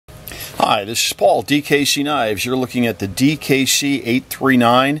Hi, this is Paul, DKC Knives. You're looking at the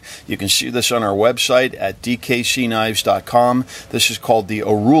DKC-839. You can see this on our website at DKCknives.com. This is called the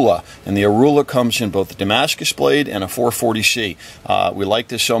Oroola, and the Oroola comes in both a Damascus blade and a 440C. We like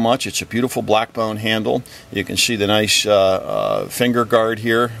this so much. It's a beautiful black bone handle. You can see the nice finger guard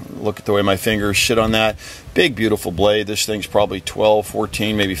here. Look at the way my fingers sit on that. Big, beautiful blade. This thing's probably 12,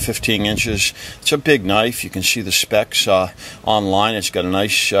 14, maybe 15 inches. It's a big knife. You can see the specs online. It's got a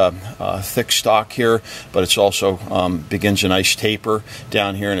nice thick stock here, but it's also begins a nice taper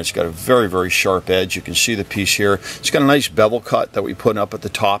down here, and it's got a very, very sharp edge. You can see the piece here. It's got a nice bevel cut that we put up at the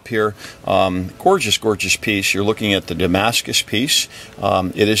top here. Gorgeous, gorgeous piece. You're looking at the Damascus piece.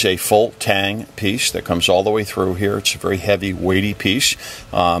 It is a full tang piece that comes all the way through here. It's a very heavy, weighty piece.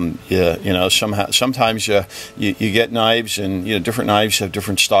 Sometimes you get knives, and different knives have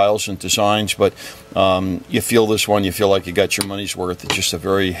different styles and designs, but you feel this one, you feel like you got your money's worth. It's just a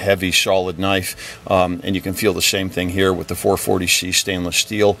very heavy, solid knife, and you can feel the same thing here with the 440C stainless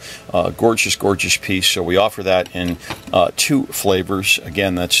steel. Gorgeous, gorgeous piece. So we offer that in two flavors.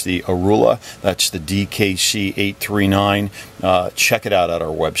 Again, that's the Oroola, that's the DKC-839. Check it out at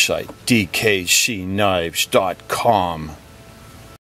our website, DKCknives.com.